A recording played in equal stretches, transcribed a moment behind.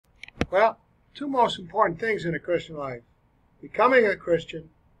Well, two most important things in a Christian life: becoming a Christian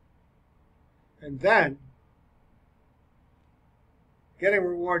and then getting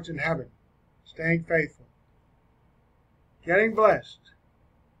rewards in heaven, staying faithful, getting blessed.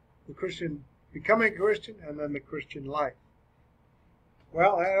 The Christian, becoming a Christian, and then the Christian life.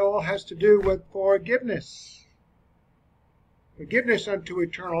 Well, that all has to do with forgiveness. Forgiveness unto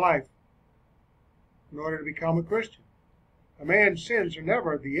eternal life in order to become a Christian. A man's sins are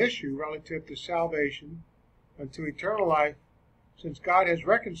never the issue relative to salvation unto eternal life, since God has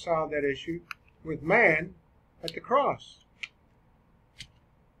reconciled that issue with man at the cross.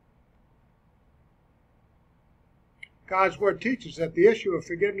 God's Word teaches that the issue of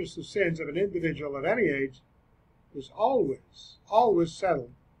forgiveness of sins of an individual at any age is always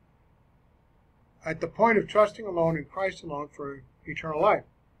settled at the point of trusting alone in Christ alone for eternal life.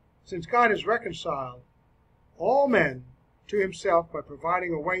 Since God has reconciled all men to himself by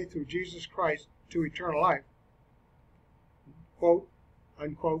providing a way through Jesus Christ to eternal life, quote,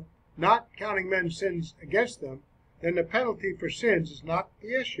 unquote, not counting men's sins against them, then the penalty for sins is not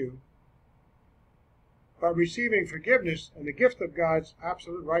the issue, but receiving forgiveness and the gift of God's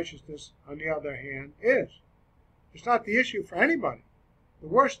absolute righteousness, on the other hand, is. It's not the issue for anybody, the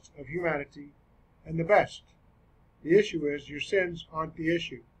worst of humanity and the best. The issue is your sins aren't the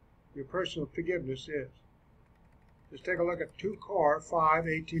issue. Your personal forgiveness is. Let's take a look at 2 Cor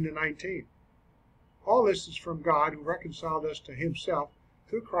 5:18-19. All this is from God, who reconciled us to himself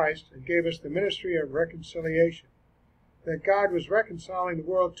through Christ and gave us the ministry of reconciliation. That God was reconciling the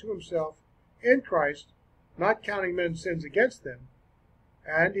world to himself in Christ, not counting men's sins against them,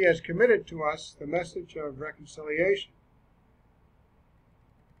 and he has committed to us the message of reconciliation.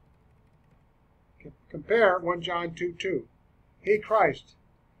 Compare 1 John 2:2. He, Christ,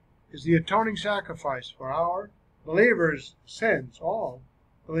 is the atoning sacrifice for our believers' sins, all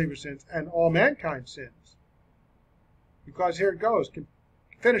believers' sins, and all mankind's sins. Because here it goes,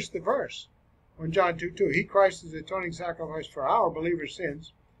 finish the verse. 1 John 2:2. He, Christ, is the atoning sacrifice for our believers'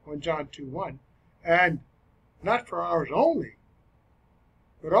 sins, 1 John 2:1, and not for ours only,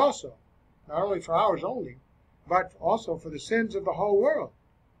 but also, not only for ours only, but also for the sins of the whole world,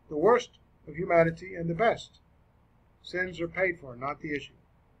 the worst of humanity and the best. Sins are paid for, not the issue.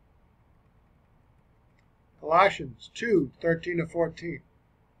 Colossians 2:13-14.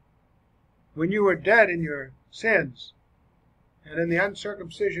 When you were dead in your sins and in the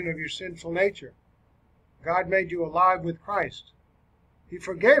uncircumcision of your sinful nature, God made you alive with Christ. He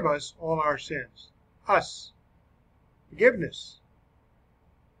forgave us all our sins. Us. Forgiveness.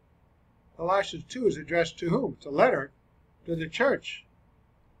 Colossians 2 is addressed to whom? It's a letter to the church.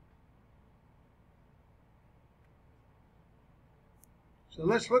 So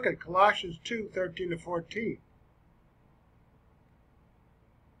let's look at Colossians 2:13-14.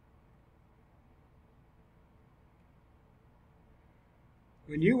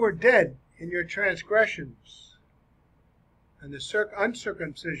 When you were dead in your transgressions and the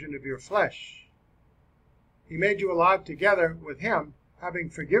uncircumcision of your flesh, he made you alive together with him, having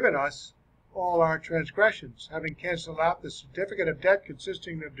forgiven us all our transgressions, having canceled out the certificate of debt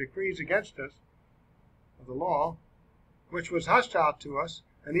consisting of decrees against us, of the law, which was hostile to us,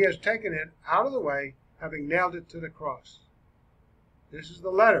 and he has taken it out of the way, having nailed it to the cross. This is the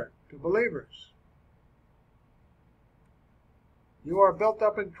letter to believers. You are built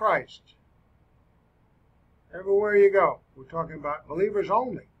up in Christ. Everywhere you go, we're talking about believers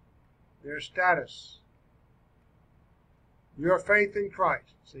only, their status, your faith in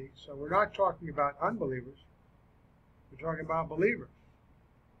Christ. See, so we're not talking about unbelievers. We're talking about believers.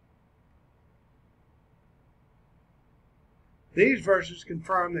 These verses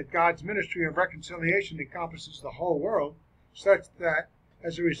confirm that God's ministry of reconciliation encompasses the whole world, such that,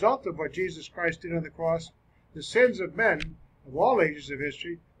 as a result of what Jesus Christ did on the cross, the sins of men of all ages of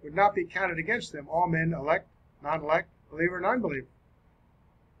history would not be counted against them, all men, elect, non-elect, believer, and unbeliever.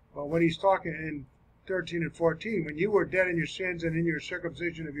 But when he's talking in 13 and 14, when you were dead in your sins and in your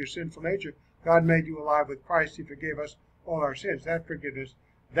circumcision of your sinful nature, God made you alive with Christ. He forgave us all our sins. That forgiveness,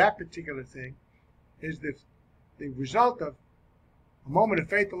 that particular thing, is the result of a moment of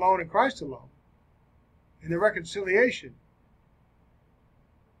faith alone in Christ alone. In the reconciliation,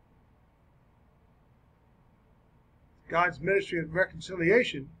 God's ministry of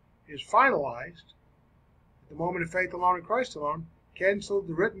reconciliation is finalized at the moment of faith alone in Christ alone, canceled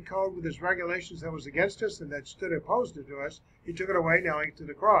the written code with his regulations that was against us and that stood opposed to us. He took it away, nailing it to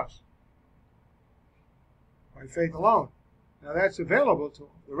the cross. By faith alone. Now that's available to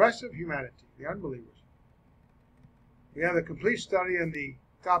the rest of humanity, the unbelievers. We have a complete study on the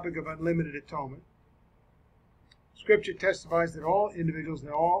topic of unlimited atonement. Scripture testifies that all individuals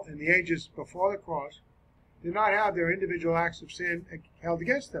in the ages before the cross did not have their individual acts of sin held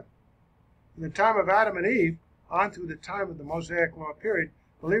against them. From the time of Adam and Eve on through the time of the Mosaic Law period,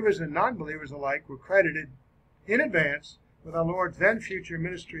 believers and non-believers alike were credited in advance with our Lord's then future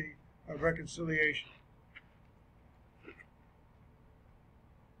ministry of reconciliation.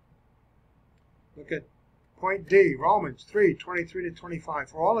 Look at point D, Romans 3:23-25.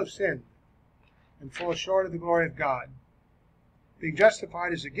 For all have sinned and fall short of the glory of God, being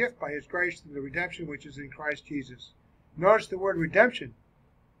justified as a gift by his grace through the redemption which is in Christ Jesus. Notice the word redemption,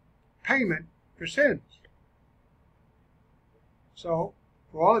 payment for sins. So,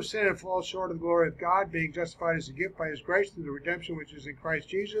 for all have sinned and fall short of the glory of God, being justified as a gift by his grace through the redemption which is in Christ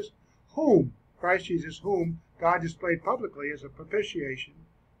Jesus, whom God displayed publicly as a propitiation,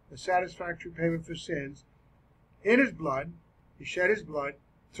 a satisfactory payment for sins, in his blood. He shed his blood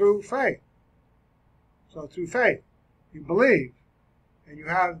through faith. So through faith, you believe, and you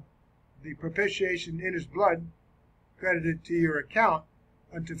have the propitiation in his blood credited to your account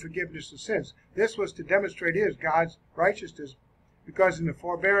unto forgiveness of sins. This was to demonstrate God's righteousness, because in the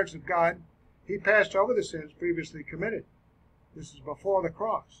forbearance of God, he passed over the sins previously committed. This is before the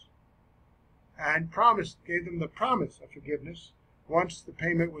cross. And gave them the promise of forgiveness once the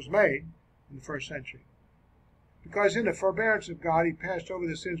payment was made in the first century. Because in the forbearance of God, he passed over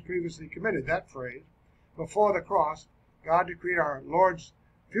the sins previously committed. That phrase, before the cross, God decreed our Lord's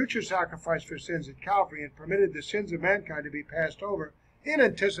future sacrifice for sins at Calvary and permitted the sins of mankind to be passed over in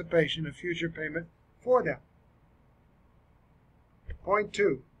anticipation of future payment for them. Point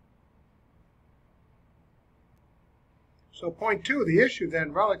 2. So point 2, the issue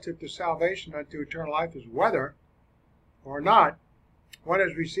then relative to salvation unto eternal life is whether or not one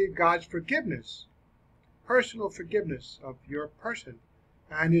has received God's forgiveness, personal forgiveness of your person,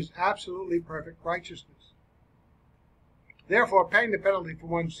 and his absolutely perfect righteousness. Therefore, paying the penalty for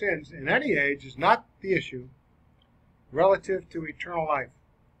one's sins in any age is not the issue relative to eternal life.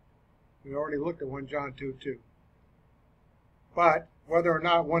 We already looked at 1 John 2:2. But whether or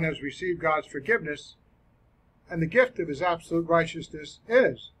not one has received God's forgiveness and the gift of his absolute righteousness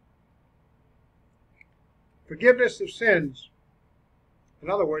is. Forgiveness of sins, in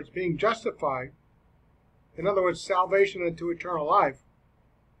other words, being justified, in other words, salvation unto eternal life,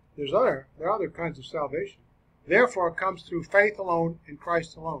 there are other kinds of salvation. Therefore, it comes through faith alone in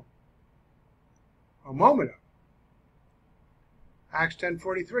Christ alone. A moment of Acts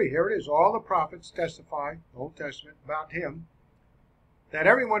 10:43. Here it is. All the prophets testify, the Old Testament, about him, that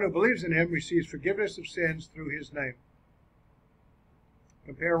everyone who believes in him receives forgiveness of sins through his name.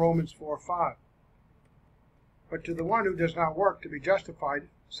 Compare Romans 4:5. But to the one who does not work to be justified,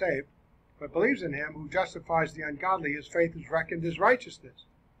 saved, but believes in him who justifies the ungodly, his faith is reckoned as righteousness.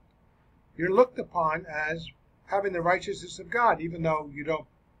 You're looked upon as having the righteousness of God, even though you don't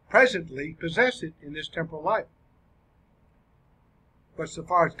presently possess it in this temporal life. But so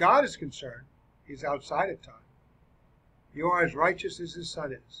far as God is concerned, he's outside of time. You are as righteous as his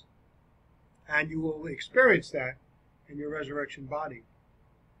Son is. And you will experience that in your resurrection body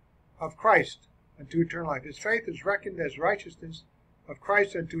of Christ unto eternal life. His faith is reckoned as righteousness of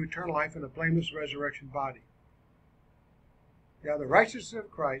Christ unto eternal life in a blameless resurrection body. You have the righteousness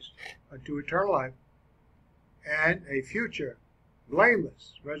of Christ unto eternal life and a future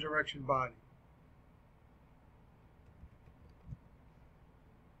blameless resurrection body.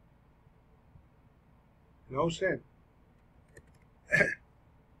 No sin.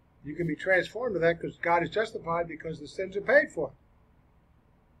 You can be transformed to that because God is justified because the sins are paid for.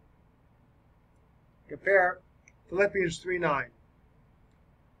 Compare Philippians 3:9.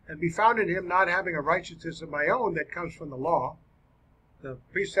 And be found in him, not having a righteousness of my own that comes from the law, the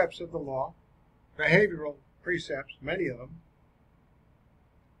precepts of the law, behavioral precepts, many of them.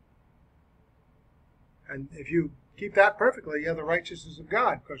 And if you keep that perfectly, you have the righteousness of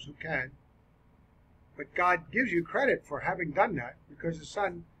God, because who can? But God gives you credit for having done that, because his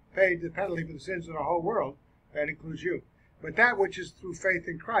Son paid the penalty for the sins of the whole world. That includes you. But that which is through faith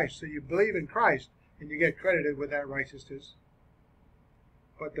in Christ. So you believe in Christ, and you get credited with that righteousness.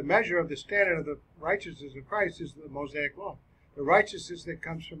 But the measure of the standard of the righteousness of Christ is the Mosaic Law. The righteousness that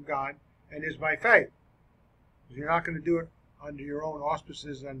comes from God and is by faith. Because you're not going to do it under your own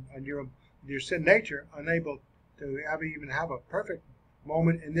auspices and your sin nature, unable to even have a perfect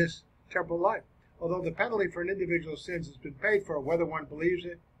moment in this temporal life. Although the penalty for an individual's sins has been paid for, whether one believes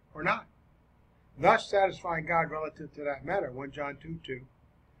it or not. Thus satisfying God relative to that matter, 1 John 2:2.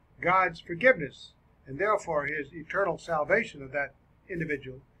 God's forgiveness, and therefore his eternal salvation of that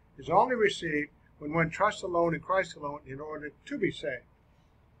individual, is only received when one trusts alone in Christ alone in order to be saved.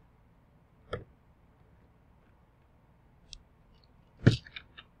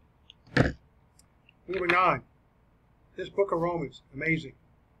 Moving on. This book of Romans, amazing.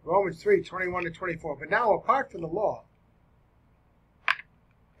 Romans 3:21 to 24. But now, apart from the law,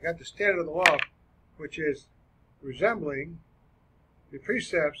 you got the standard of the law, which is resembling the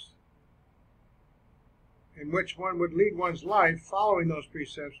precepts in which one would lead one's life following those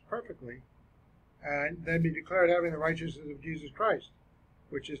precepts perfectly, and then be declared having the righteousness of Jesus Christ,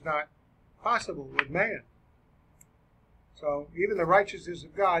 which is not possible with man. So even the righteousness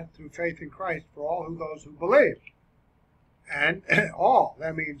of God through faith in Christ for all those who believe. And all,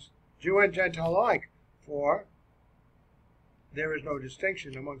 that means Jew and Gentile alike, for there is no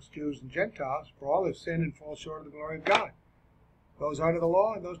distinction amongst Jews and Gentiles, for all have sinned and fall short of the glory of God. Those under the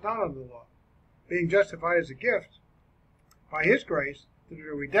law and those not under the law, being justified as a gift by his grace through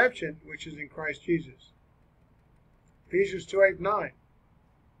the redemption which is in Christ Jesus. Ephesians 2:8-9.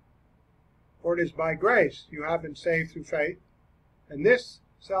 For it is by grace you have been saved through faith, and this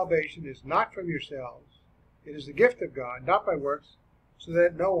salvation is not from yourselves. It is the gift of God, not by works, so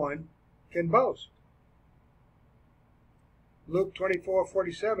that no one can boast. Luke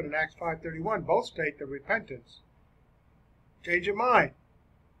 24:47 and Acts 5:31 both state that repentance, change of mind,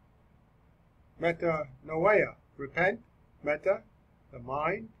 metanoia, repent, meta, the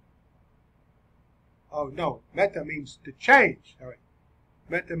mind. Oh no, meta means to change. All right.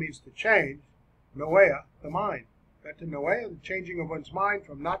 Meta means to change, noia, the mind. Metanoia, the changing of one's mind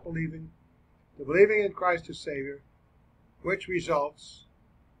from not believing to believing in Christ as Savior, which results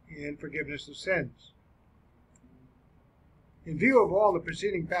in forgiveness of sins. In view of all the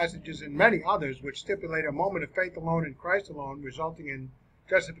preceding passages and many others which stipulate a moment of faith alone in Christ alone, resulting in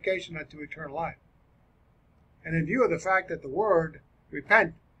justification unto eternal life, and in view of the fact that the word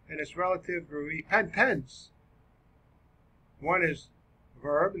repent and its relative repentance, one is a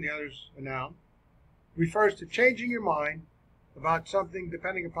verb and the other is a noun, refers to changing your mind about something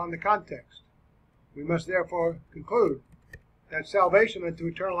depending upon the context. We must therefore conclude that salvation unto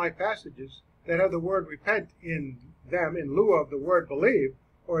eternal life passages that have the word repent in them in lieu of the word believe,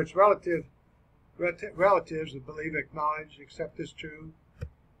 or its relatives that believe, acknowledge, accept this truth,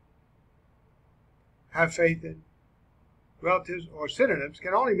 have faith in, relatives or synonyms,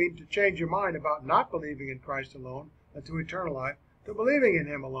 can only mean to change your mind about not believing in Christ alone unto eternal life to believing in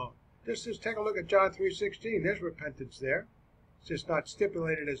him alone. Just take a look at John 3:16. There's repentance there. It's just not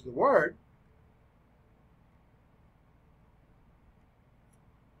stipulated as the word.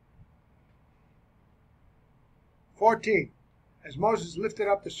 As Moses lifted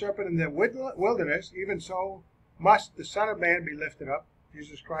up the serpent in the wilderness, even so must the Son of Man be lifted up,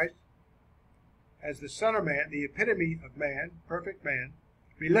 Jesus Christ, as the Son of Man, the epitome of man, perfect man,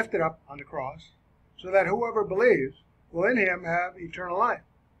 be lifted up on the cross, so that whoever believes will in him have eternal life.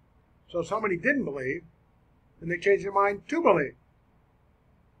 So if somebody didn't believe, then they change their mind to believe.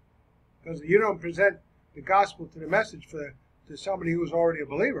 Because you don't present the gospel to the message to somebody who is already a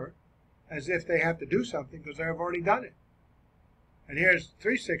believer, as if they have to do something because they have already done it. And here's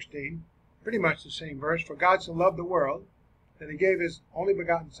 3:16, pretty much the same verse. For God so loved the world that he gave his only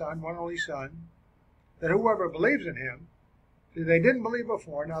begotten Son, one only Son, that whoever believes in him, see, they didn't believe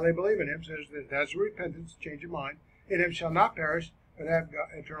before, now they believe in him, says that as a repentance, change of mind, in him shall not perish, but have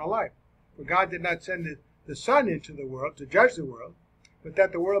eternal life. For God did not send the Son into the world to judge the world, but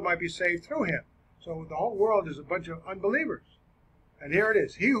that the world might be saved through him. So the whole world is a bunch of unbelievers. And here it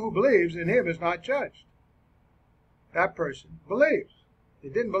is. He who believes in him is not judged. That person believes. They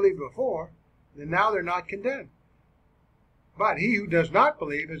didn't believe before, then now they're not condemned. But he who does not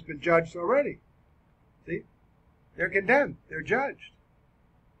believe has been judged already. See? They're condemned. They're judged.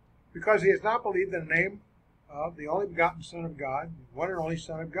 Because he has not believed in the name of the only begotten Son of God, the one and only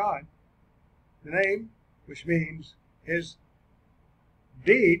Son of God. The name, which means his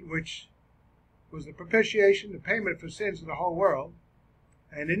deed, which was the propitiation, the payment for sins of the whole world.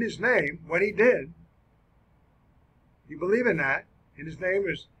 And in his name, what he did, you believe in that. In his name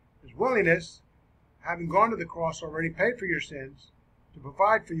is his willingness, having gone to the cross already, paid for your sins, to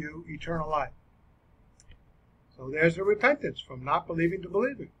provide for you eternal life. So there's a repentance from not believing to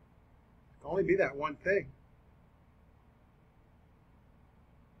believing. It can only be that one thing.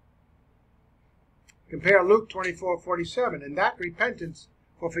 Compare Luke 24:47. And that repentance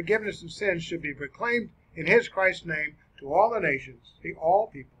for forgiveness of sins should be proclaimed in his Christ's name to all the nations, all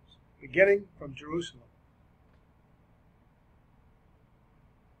peoples, beginning from Jerusalem.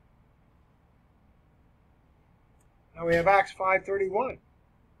 Now we have Acts 5:31.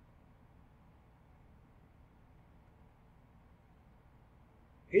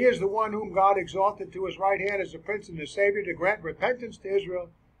 He is the one whom God exalted to his right hand as a prince and a savior to grant repentance to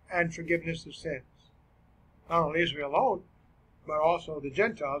Israel and forgiveness of sins. Not only Israel alone, but also the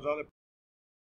Gentiles, other